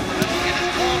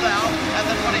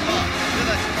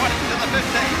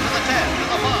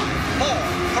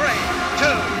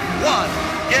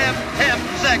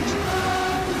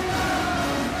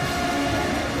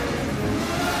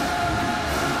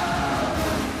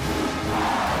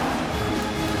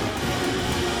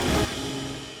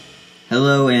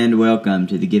Hello and welcome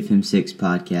to the Give Him Six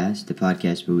podcast, the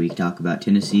podcast where we talk about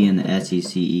Tennessee and the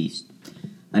SEC East.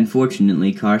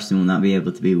 Unfortunately, Carson will not be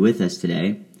able to be with us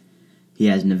today. He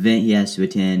has an event he has to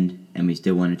attend, and we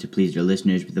still wanted to please our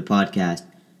listeners with the podcast.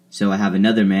 So I have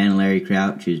another man, Larry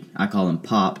Crouch, who I call him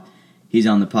Pop. He's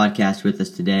on the podcast with us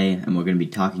today, and we're going to be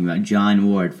talking about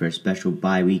John Ward for a special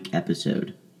bye-week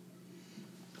episode.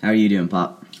 How are you doing,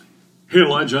 Pop? Hey,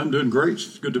 Elijah, I'm doing great.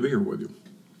 It's good to be here with you.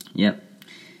 Yep.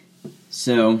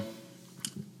 So,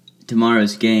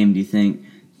 tomorrow's game, do you think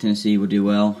Tennessee will do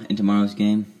well in tomorrow's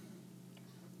game?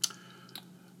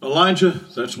 Elijah,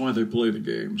 that's why they play the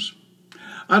games.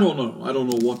 I don't know. I don't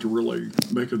know what to really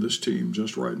make of this team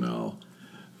just right now.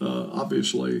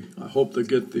 Obviously, I hope they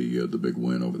get the big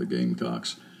win over the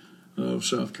Gamecocks of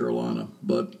South Carolina.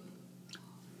 But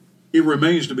it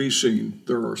remains to be seen.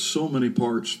 There are so many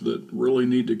parts that really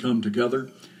need to come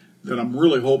together that I'm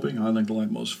really hoping, I think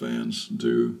like most fans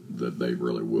do, that they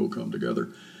really will come together.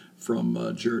 From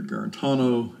Jared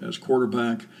Garantano as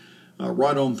quarterback,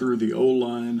 right on through the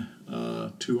O-line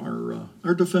to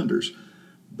our defenders.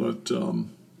 But,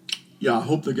 I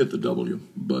hope they get the W,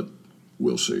 but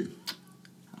we'll see.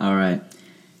 All right.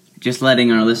 Just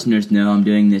letting our listeners know I'm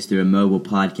doing this through a mobile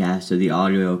podcast, so the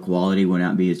audio quality will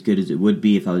not be as good as it would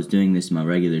be if I was doing this in my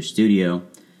regular studio.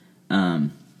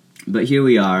 But here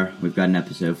we are. We've got an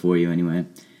episode for you anyway.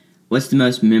 What's the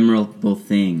most memorable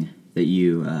thing that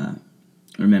you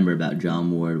remember about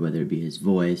John Ward, whether it be his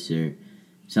voice or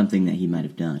something that he might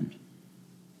have done?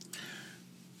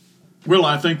 Well,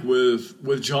 I think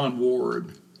with John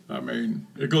Ward, I mean,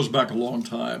 it goes back a long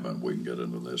time, and we can get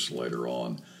into this later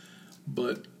on.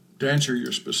 But to answer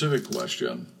your specific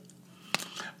question,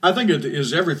 I think it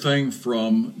is everything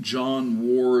from John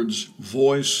Ward's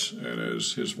voice and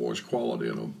his voice quality,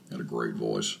 and a great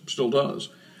voice, still does.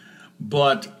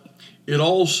 But it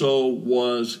also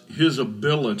was his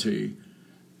ability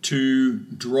to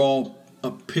draw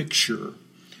a picture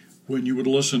when you would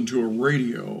listen to a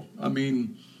radio. I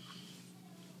mean,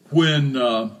 when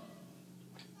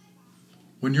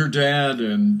your dad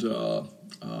and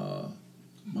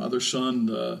my other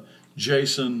son,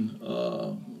 Jason,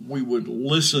 we would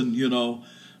listen,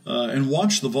 and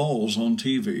watch the Vols on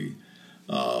TV.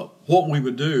 What we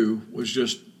would do was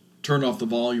just turn off the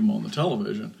volume on the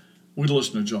television. We'd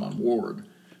listen to John Ward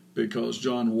because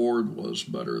John Ward was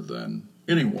better than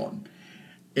anyone.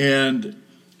 And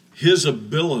his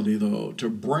ability, though, to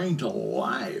bring to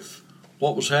life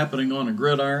what was happening on a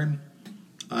gridiron,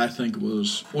 I think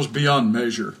was beyond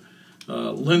measure.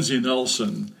 Lindsey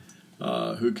Nelson,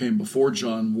 who came before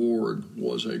John Ward,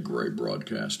 was a great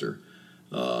broadcaster.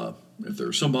 If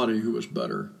there's somebody who was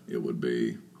better, it would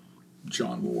be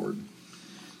John Ward.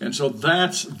 And so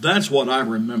that's what I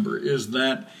remember is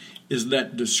that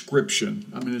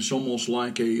description. I mean, it's almost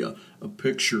like a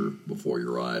picture before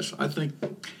your eyes. I think,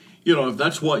 if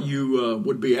that's what you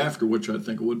would be after, which I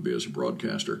think it would be as a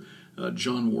broadcaster,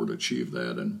 John Ward achieved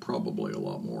that and probably a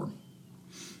lot more.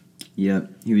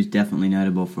 Yep, he was definitely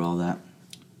notable for all that.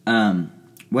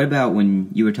 What about when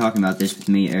you were talking about this with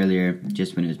me earlier,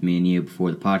 just when it was me and you before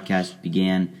the podcast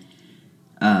began,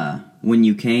 when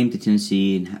you came to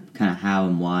Tennessee and kind of how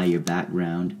and why, your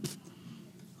background,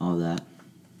 all that?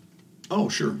 Oh,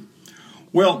 sure.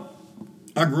 Well,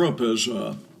 I grew up as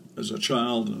a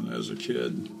child and as a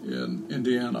kid in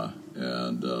Indiana.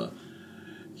 And,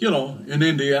 in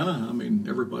Indiana, I mean,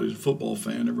 everybody's a football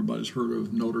fan. Everybody's heard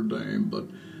of Notre Dame. But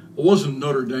I wasn't a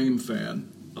Notre Dame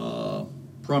fan.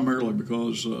 Primarily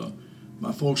because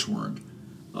my folks weren't.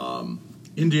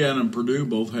 Indiana and Purdue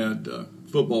both had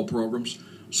football programs,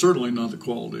 certainly not the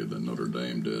quality that Notre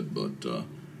Dame did, but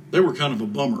they were kind of a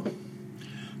bummer.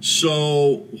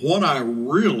 So what I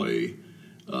really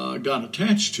got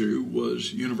attached to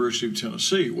was University of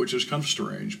Tennessee, which is kind of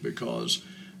strange because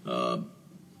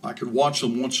I could watch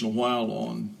them once in a while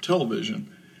on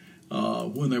television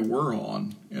when they were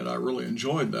on, and I really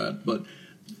enjoyed that. But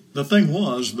the thing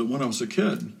was that when I was a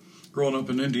kid, growing up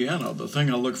in Indiana, the thing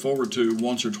I looked forward to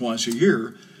once or twice a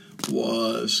year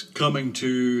was coming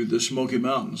to the Smoky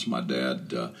Mountains. My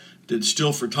dad did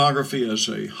still photography as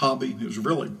a hobby. He was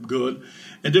really good,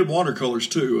 and did watercolors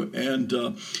too.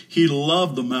 And he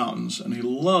loved the mountains, and he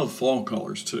loved fall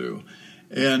colors too.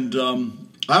 And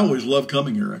I always loved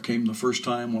coming here. I came the first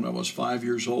time when I was 5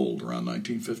 years old, around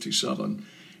 1957,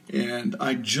 and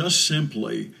I just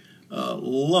simply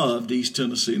loved East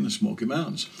Tennessee and the Smoky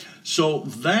Mountains. So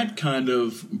that kind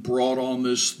of brought on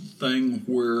this thing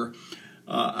where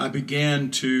I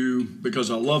began to, because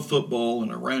I love football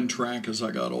and I ran track as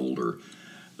I got older,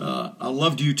 I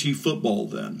loved UT football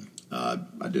then. I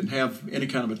didn't have any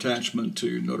kind of attachment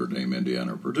to Notre Dame,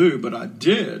 Indiana, or Purdue, but I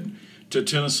did to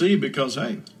Tennessee because,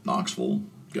 hey, Knoxville,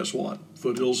 guess what?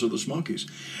 Foothills of the Smokies.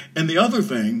 And the other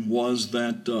thing was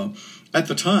that at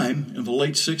the time, in the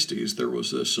late 60s, there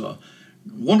was this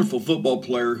wonderful football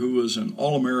player who was an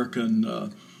All-American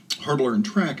hurdler in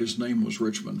track. His name was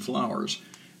Richmond Flowers.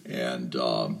 And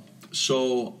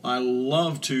so I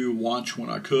loved to watch, when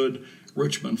I could,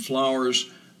 Richmond Flowers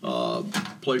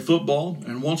play football.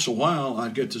 And once in a while,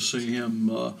 I'd get to see him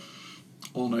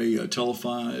on a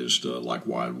televised, like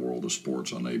Wide World of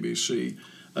Sports on ABC,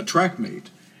 a track meet.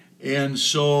 And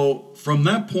so from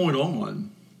that point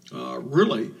on,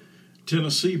 really,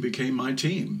 Tennessee became my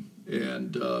team.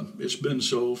 And it's been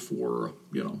so for,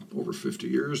 over 50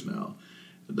 years now.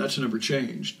 That's never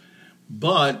changed.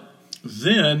 But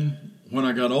then when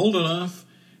I got old enough,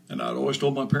 and I'd always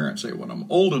told my parents, hey, when I'm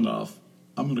old enough,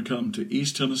 I'm going to come to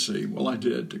East Tennessee. Well, I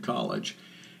did, to college.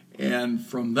 And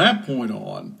from that point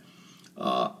on,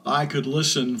 I could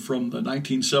listen from the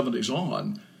 1970s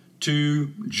on to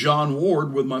John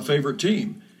Ward with my favorite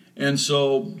team. And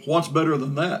so what's better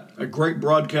than that? A great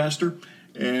broadcaster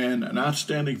and an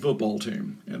outstanding football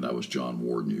team. And that was John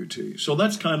Ward and UT. So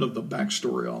that's kind of the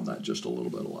backstory on that, just a little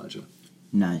bit, Elijah.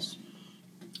 Nice.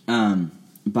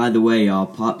 By the way, y'all,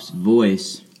 Pop's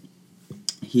voice,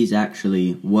 he's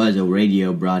actually was a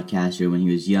radio broadcaster when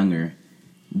he was younger.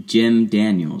 Jim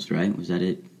Daniels, right? Was that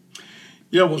it?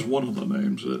 Yeah, it was one of the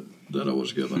names that I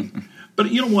was given.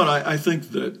 But you know what? I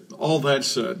think that all that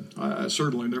said, I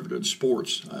certainly never did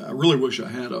sports. I really wish I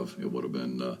had of. It would have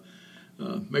been,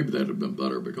 maybe that would have been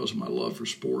better because of my love for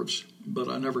sports. But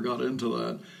I never got into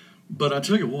that. But I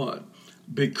tell you what,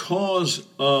 because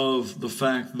of the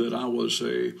fact that I was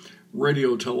a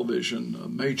radio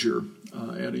television major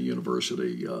at a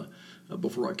university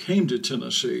before I came to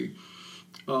Tennessee,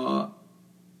 I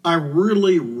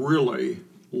really, really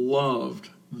loved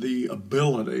the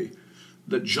ability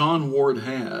that John Ward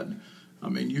had. I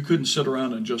mean, you couldn't sit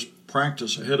around and just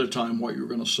practice ahead of time what you were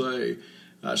going to say.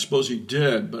 I suppose he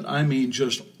did, but I mean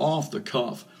just off the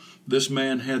cuff. This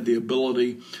man had the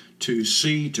ability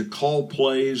to call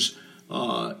plays.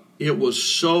 It was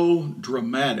so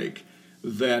dramatic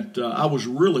that I was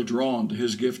really drawn to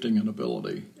his gifting and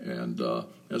ability. And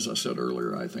as I said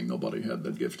earlier, I think nobody had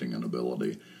that gifting and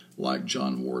ability like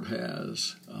John Ward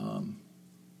has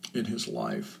in his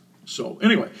life. So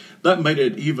anyway, that made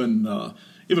it even a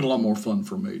lot more fun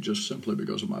for me, just simply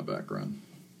because of my background.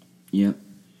 Yep.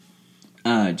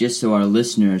 Just so our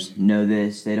listeners know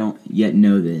this, they don't yet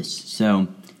know this. So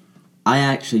I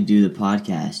actually do the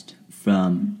podcast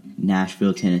from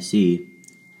Nashville, Tennessee,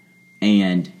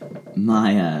 and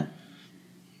my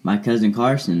cousin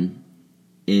Carson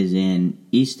is in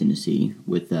East Tennessee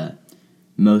with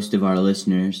most of our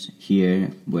listeners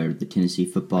here where the Tennessee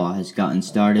football has gotten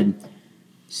started.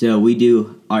 So we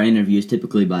do our interviews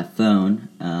typically by phone,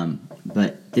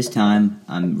 but this time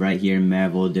I'm right here in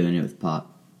Maryville doing it with Pop.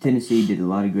 Tennessee did a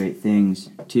lot of great things,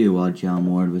 too, while John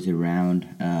Ward was around,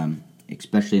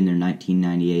 especially in their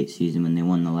 1998 season when they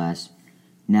won the last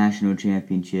national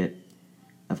championship.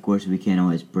 Of course, we can't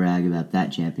always brag about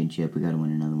that championship. We got to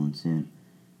win another one soon.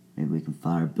 Maybe we can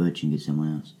fire Butch and get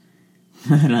someone else.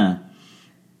 But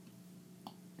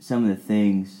some of the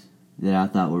things that I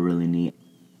thought were really neat.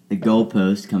 The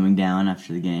goalpost coming down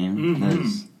after the game.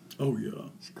 Mm-hmm. Oh, yeah.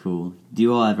 It's cool. Do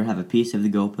you all ever have a piece of the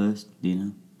goalpost? Do you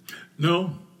know?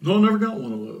 No, I never got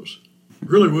one of those.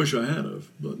 Really wish I had of,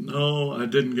 but no, I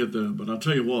didn't get that. But I'll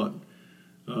tell you what,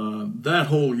 that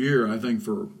whole year, I think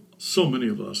for so many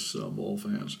of us Vol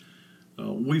fans,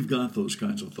 we've got those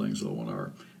kinds of things though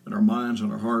in our minds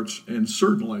and our hearts, and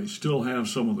certainly still have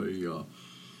some of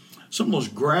those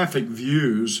graphic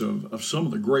views of some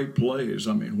of the great plays.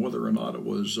 I mean, whether or not it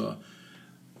was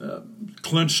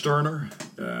Clint Sterner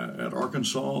at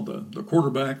Arkansas, the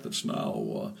quarterback that's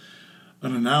now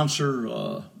an announcer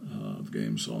of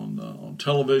games on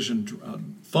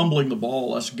television, fumbling the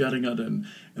ball, us getting it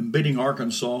and beating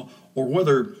Arkansas, or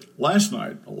whether last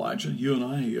night, Elijah, you and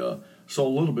I saw a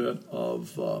little bit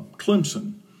of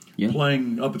Clemson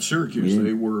playing up at Syracuse. Yeah.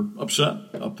 They were upset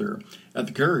up there at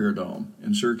the Carrier Dome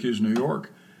in Syracuse, New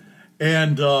York.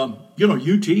 And,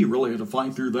 UT really had to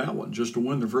fight through that one just to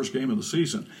win their first game of the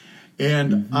season.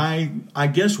 And I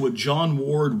guess with John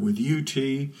Ward, with UT,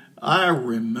 I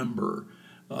remember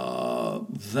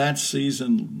that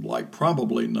season like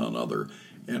probably none other.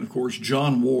 And, of course,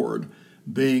 John Ward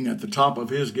being at the top of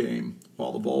his game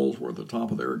while the Vols were at the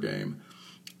top of their game.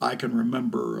 I can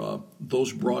remember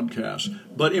those broadcasts.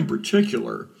 But in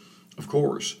particular, of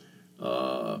course,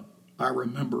 I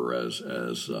remember as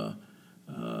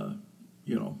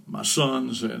my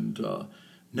sons and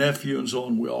nephew and so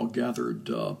on, we all gathered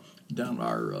down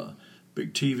our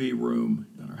big TV room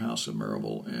in our house in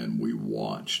Maryville, and we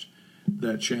watched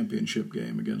that championship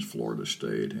game against Florida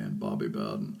State and Bobby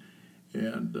Bowden.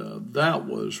 And that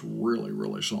was really,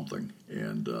 really something.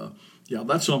 And,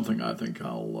 that's something I think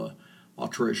I'll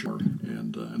treasure.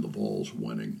 And the Vols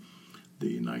winning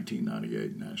the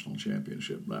 1998 national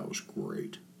championship. That was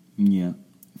great. Yeah.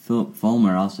 Philip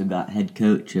Fulmer also got head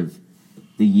coach of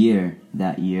the year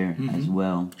that year as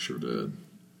well. Sure did.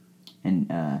 And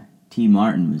T.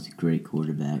 Martin was a great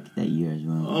quarterback that year as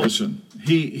well. Oh, listen,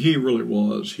 he really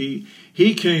was. He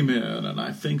came in, and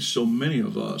I think so many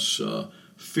of us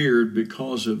feared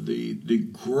because of the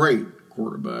great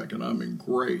quarterback, and I mean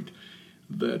great,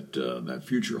 that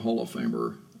future Hall of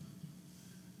Famer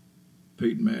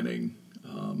Peyton Manning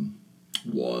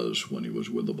was when he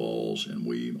was with the Vols, and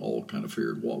we all kind of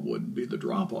feared what would be the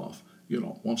drop-off,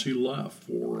 once he left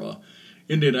for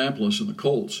Indianapolis and the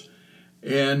Colts.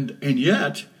 And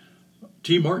yet,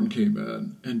 T. Martin came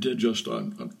in and did just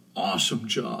an awesome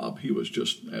job. He was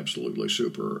just absolutely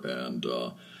super. And,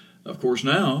 of course,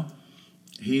 now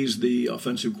he's the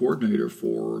offensive coordinator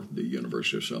for the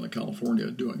University of Southern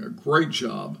California, doing a great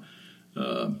job.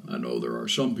 I know there are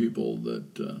some people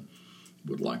that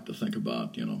would like to think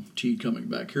about, T coming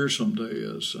back here someday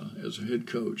as a head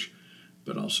coach.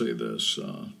 But I'll say this,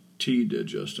 T did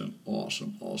just an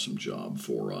awesome job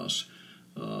for us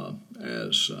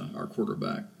as our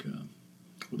quarterback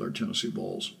with our Tennessee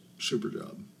Vols. Super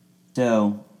job.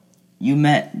 So, you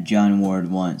met John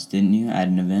Ward once, didn't you, at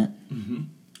an event? Mm-hmm.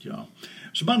 Yeah.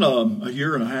 It's about a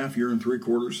year and a half, year and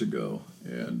 3/4 ago,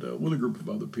 and with a group of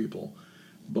other people.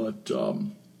 But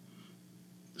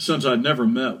since I'd never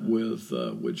met with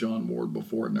John Ward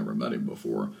before, I'd never met him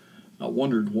before, I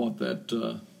wondered what that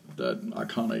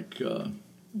iconic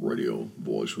radio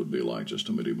voice would be like just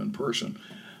to meet him in person.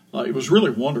 It was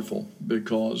really wonderful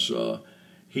because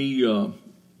he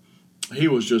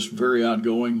was just very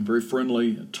outgoing, very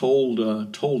friendly. Told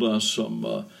us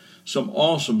some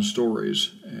awesome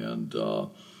stories, and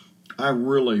I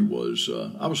really was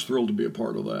thrilled to be a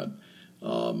part of that.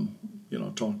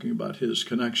 Talking about his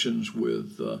connections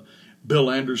with Bill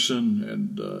Anderson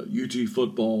and UT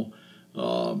football.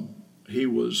 He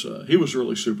was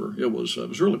really super. It was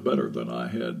really better than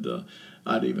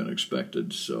I'd even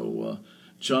expected. So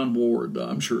John Ward,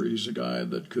 I'm sure he's a guy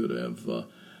that could have,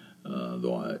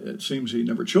 though it seems he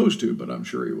never chose to, but I'm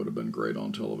sure he would have been great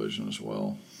on television as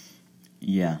well.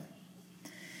 Yeah.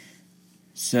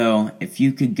 So, if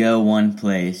you could go one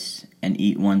place and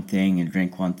eat one thing and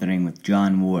drink one thing with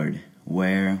John Ward,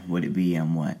 where would it be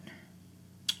and what?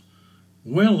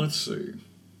 Well, let's see.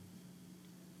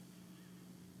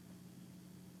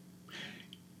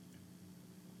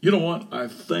 You know what? I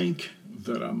think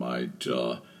that I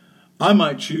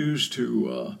might choose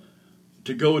to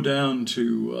go down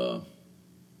to,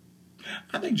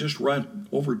 I think just right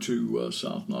over to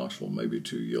South Knoxville, maybe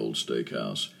to the old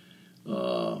steakhouse,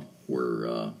 where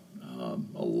a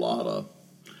lot of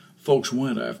folks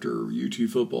went after UT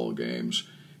football games,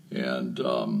 and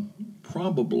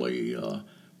probably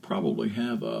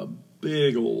have a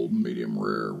big old medium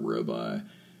rare ribeye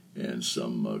and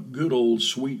some good old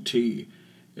sweet tea,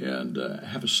 and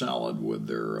have a salad with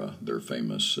their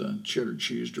famous cheddar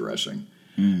cheese dressing.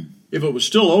 Mm. If it was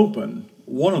still open,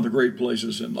 one of the great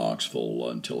places in Knoxville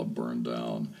until it burned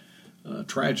down,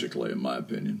 tragically in my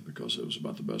opinion, because it was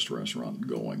about the best restaurant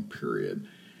going, period.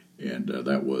 And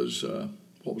that was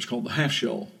what was called the Half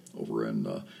Shell over in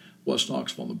West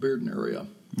Knoxville in the Bearden area.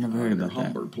 Never heard about that.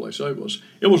 Homburg place. It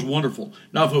was wonderful.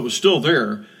 Now, if it was still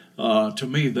there, to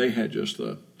me, they had just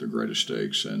the greatest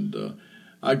steaks, and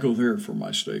I'd go there for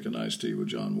my steak and iced tea with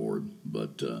John Ward.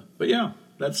 But yeah,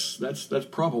 that's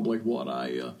probably what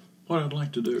I'd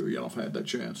like to do. If I had that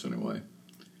chance, anyway.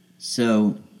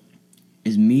 So,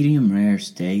 is medium rare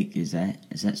steak is that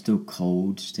still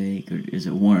cold steak or is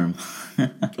it warm?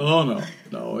 Oh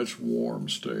no, it's warm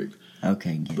steak.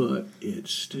 Okay, good. But it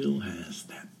still has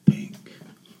that pink.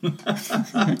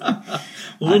 A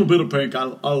little bit of pink.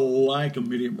 I like a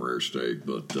medium rare steak,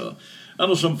 but I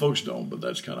know some folks don't. But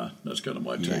that's kind of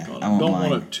my take on it. Don't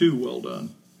want it too well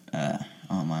done. I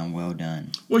want mine well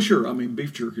done. Well, sure. I mean,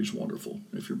 beef jerky is wonderful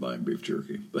if you're buying beef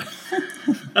jerky. But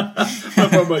if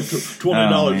I buy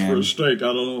 $20 for a steak,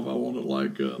 I don't know if I want it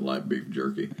like beef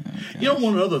jerky. Oh,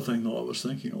 one other thing though, I was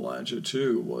thinking, Elijah,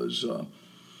 too, was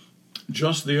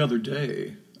just the other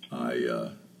day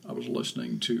I was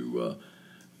listening to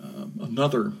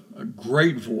a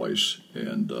great voice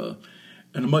and a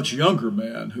much younger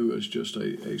man who is just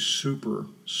a super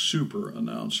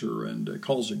announcer and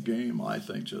calls a game, I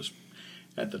think, just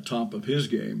at the top of his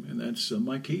game, and that's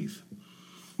Mike Heath.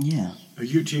 Yeah. A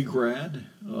UT grad,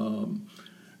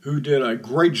 who did a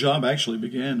great job. Actually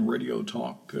began radio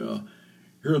talk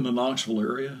here in the Knoxville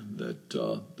area. That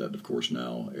of course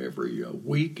now every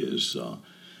week is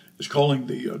calling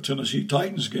the Tennessee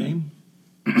Titans game.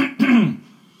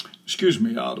 Excuse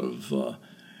me, out of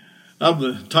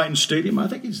the Titans Stadium. I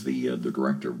think he's the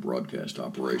director of broadcast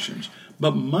operations.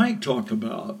 But Mike talked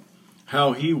about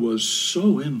how he was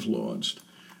so influenced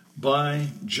by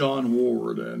John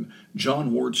Ward and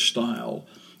John Ward's style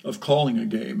of calling a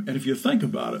game. And if you think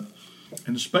about it,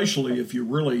 and especially if you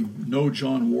really know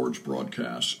John Ward's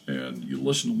broadcasts and you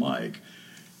listen to Mike,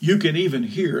 you can even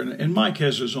hear, and Mike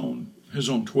has his own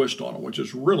twist on it, which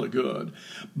is really good,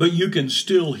 but you can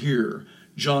still hear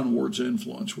John Ward's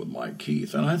influence with Mike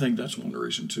Keith. And I think that's one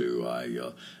reason, too, I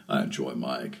enjoy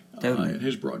Mike and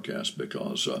his broadcast,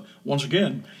 because, once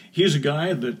again, he's a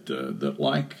guy that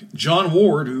like John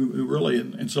Ward, who really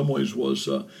in some ways was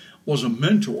a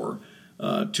mentor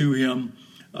to him,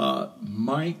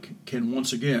 Mike can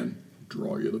once again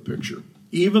draw you the picture,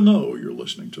 even though you're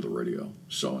listening to the radio.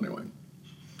 So anyway,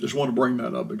 just want to bring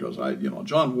that up because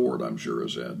John Ward, I'm sure,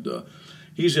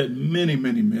 he's had many,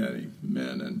 many, many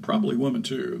men, and probably women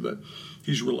too, that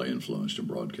he's really influenced in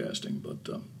broadcasting.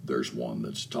 But there's one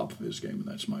that's top of his game, and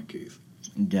that's Mike Keith.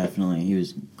 Definitely. He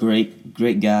was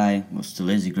great guy. Well, still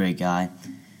is a great guy.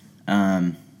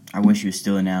 I wish he was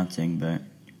still announcing, but,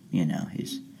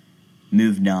 he's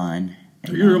moved on.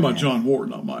 You're talking about John Ward,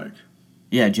 not Mike.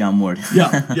 Yeah, John Ward. Yeah.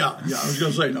 I was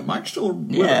going to say, no, Mike's still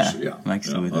with us. Yeah, Mike's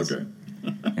still with us. Okay.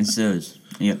 And so is,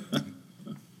 yep.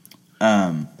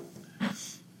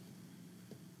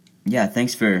 Yeah,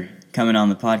 thanks for coming on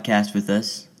the podcast with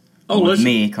us. With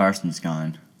me, Carson's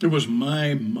gone. It was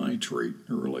my treat.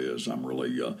 It really is. I'm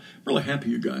really happy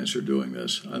you guys are doing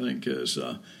this. I think as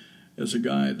a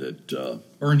guy that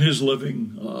earned his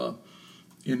living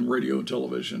in radio and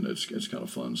television, it's kind of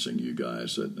fun seeing you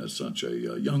guys at such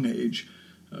a young age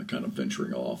kind of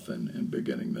venturing off and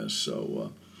beginning this.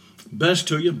 So best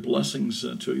to you, blessings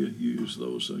to you. Use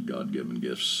those God-given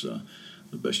gifts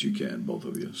the best you can, both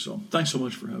of you. So thanks so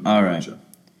much for having me. All right.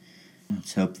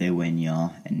 Let's hope they win,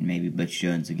 y'all, and maybe Butch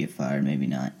Jones will get fired, maybe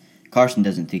not. Carson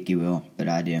doesn't think he will, but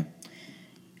I do.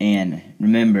 And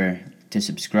remember to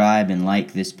subscribe and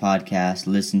like this podcast,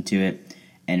 listen to it,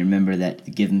 and remember that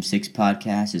the Give 'em 6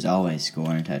 podcast is always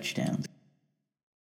scoring touchdowns.